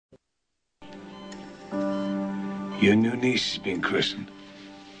Your new niece is being christened.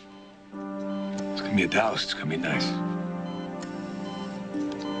 It's gonna be a douse. It's gonna be nice.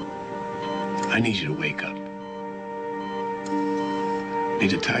 I need you to wake up. I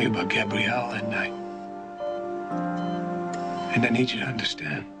need to tell you about Gabrielle and I need you to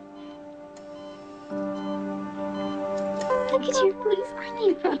understand. Look at your blue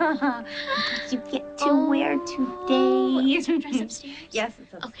sleeve. What did you get to wear today? Is your dress upstairs? Yes,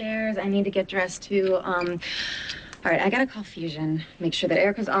 it's upstairs. Okay. I need to get dressed too. All right, I gotta call Fusion, make sure that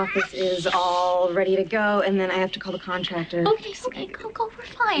Erica's office is all ready to go, and then I have to call the contractor. Okay, go, we're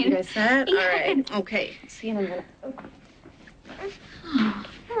fine. You guys set? Yeah. All right, okay. See you in a minute.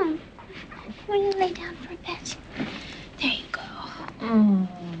 Oh. Will you lay down for a bit? There you go. Oh,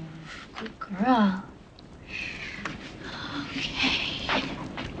 good girl. Okay.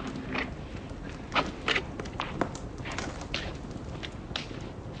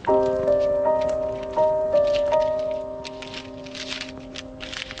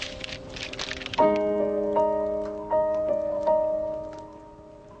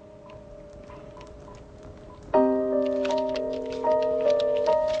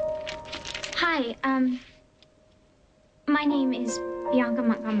 Hi, my name is Bianca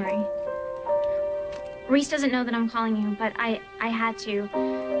Montgomery. Reese doesn't know that I'm calling you, but I had to.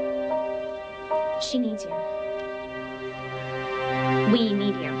 She needs you. We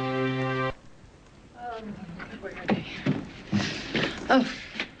need you. Okay. Oh,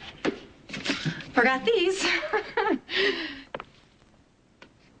 forgot these.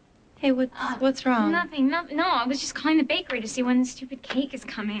 Hey, what's wrong? Nothing. No, I was just calling the bakery to see when the stupid cake is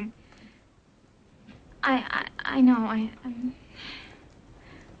coming. I know.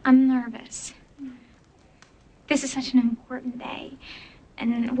 I'm nervous. This is such an important day,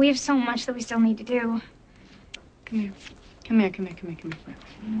 and we have so much that we still need to do. Come here.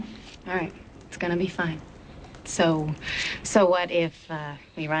 All right, it's gonna be fine. So what if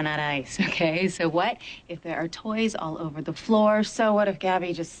we run out of ice, okay? So what if there are toys all over the floor? So what if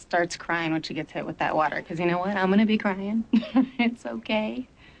Gaby just starts crying when she gets hit with that water? Because you know what? I'm gonna be crying. It's okay.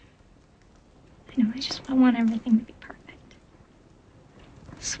 I know, I want everything to be perfect.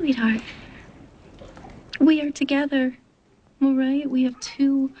 Sweetheart, we are together, all right? We have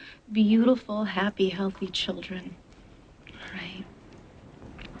 2 beautiful, happy, healthy children, all right?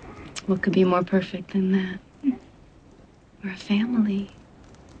 What could be more perfect than that? We're a family.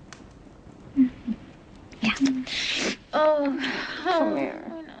 Yeah. Oh,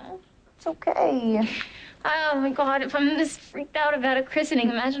 no. It's okay. Oh, my God, if I'm this freaked out about a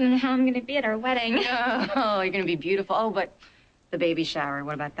christening, imagine how I'm going to be at our wedding. Oh, you're going to be beautiful. Oh, but the baby shower,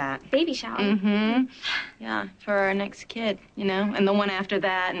 what about that? Baby shower? Mm-hmm. Yeah, for our next kid, you know? And the one after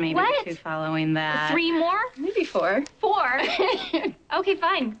that, and maybe what? the 2 following that. 3 more? Maybe 4. 4? Okay,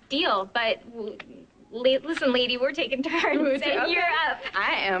 fine. Deal. But listen, lady, we're taking turns. And you're up.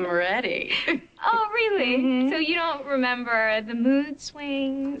 I am ready. Oh, really? Mm-hmm. So you don't remember the mood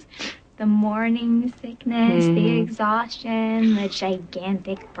swings, the morning sickness, the exhaustion, the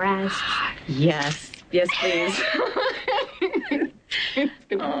gigantic breasts? Yes, please.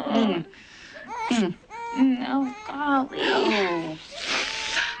 No, golly. Oh.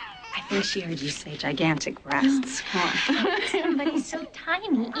 I think she heard you say gigantic breasts. Somebody so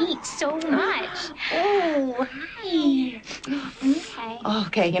tiny eats so much. Oh, hi. Okay.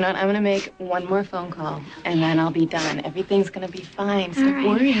 Okay, you know what? I'm going to make one more phone call, and then I'll be done. Everything's going to be fine. Stop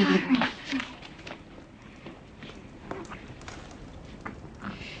worrying. All right.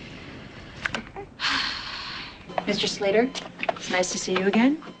 Mr. Slater, it's nice to see you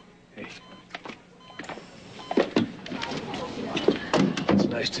again. Hey. It's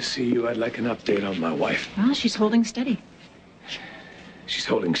nice to see you. I'd like an update on my wife. Well, she's holding steady. She's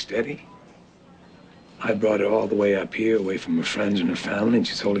holding steady. I brought her all the way up here, away from her friends and her family, and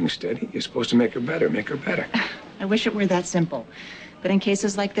she's holding steady. You're supposed to make her better. Make her better. I wish it were that simple. But in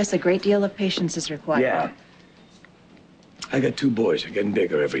cases like this, a great deal of patience is required. Yeah. I got 2 boys. They're getting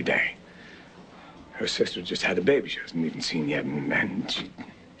bigger every day. Her sister just had a baby she hasn't even seen yet, and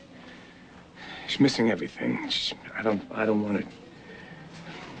she's missing everything. I don't want to.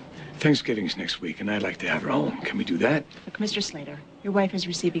 Thanksgiving's next week, and I'd like to have her home. Can we do that? Look, Mr. Slater, your wife is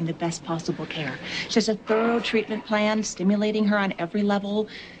receiving the best possible care. She has a thorough treatment plan, stimulating her on every level.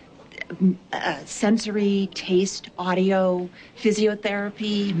 Sensory, taste, audio,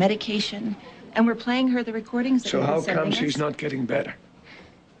 physiotherapy, medication. And we're playing her the recordings that So you've been how sending come us. she's not getting better?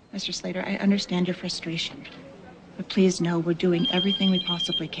 Mr. Slater, I understand your frustration. But please know we're doing everything we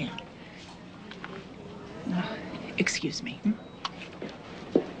possibly can. Excuse me.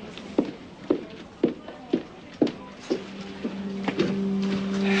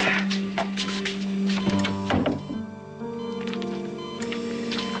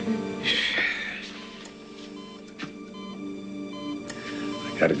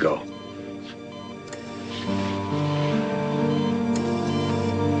 Gotta go.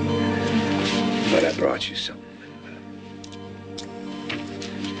 But I brought you something.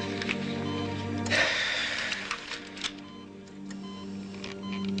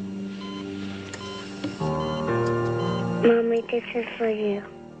 Mommy, this is for you.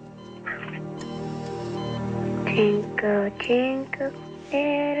 Twinkle, twinkle,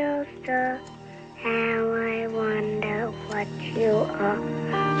 little star, how I wonder what you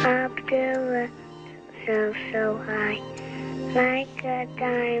are. Up there, so, so high, like a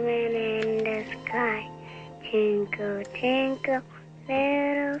diamond in the sky. Twinkle, twinkle,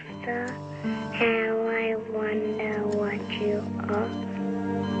 little star, how I wonder what you are.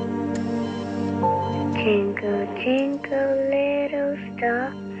 Twinkle, twinkle, little star,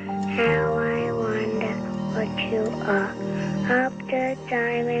 how I wonder what you are. Up the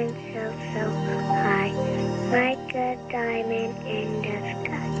diamond, so, so high, like a diamond in the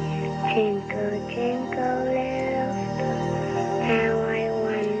sky. Twinkle, twinkle, little star, how I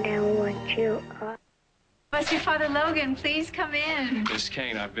wonder what you are. Must be Father Logan. Please come in. Miss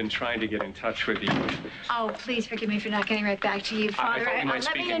Kane, I've been trying to get in touch with you. Oh, please forgive me for not getting right back to you, Father. thought you might Let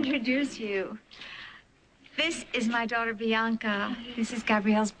speak me in- introduce you. This is my daughter, Bianca. This is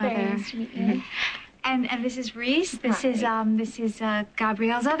Gabrielle's mother. Nice to meet you. And this is Reese. This is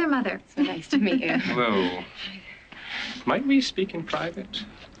Gabrielle's other mother. So nice to meet you. Hello. Might we speak in private?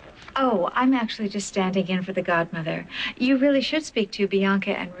 Oh, I'm actually just standing in for the godmother. You really should speak to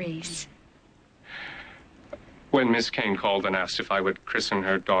Bianca and Reese. When Miss Kane called and asked if I would christen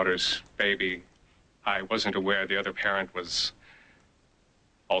her daughter's baby, I wasn't aware the other parent was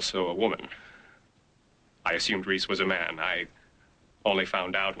also a woman. I assumed Reese was a man. I only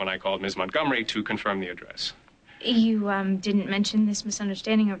found out when I called Ms. Montgomery to confirm the address. You didn't mention this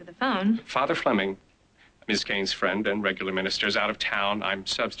misunderstanding over the phone. Father Fleming, Miss Kane's friend and regular minister, is out of town. I'm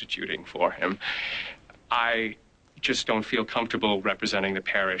substituting for him. I just don't feel comfortable representing the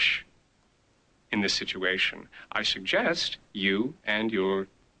parish in this situation. I suggest you and your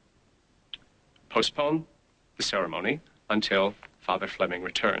postpone the ceremony until Father Fleming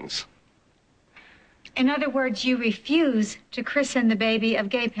returns. In other words, you refuse to christen the baby of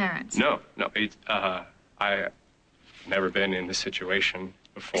gay parents. No, I've never been in this situation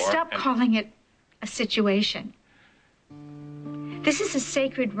before. Stop calling it a situation. This is a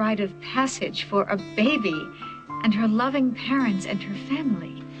sacred rite of passage for a baby and her loving parents and her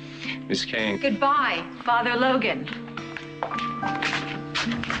family. Miss Kane. Goodbye, Father Logan.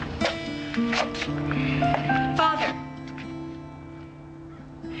 Father,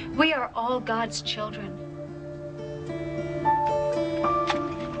 we are all God's children.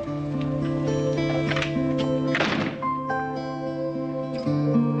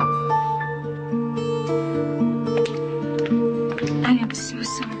 I am so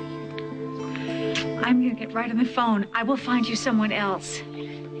sorry. I'm going to get right on the phone. I will find you someone else.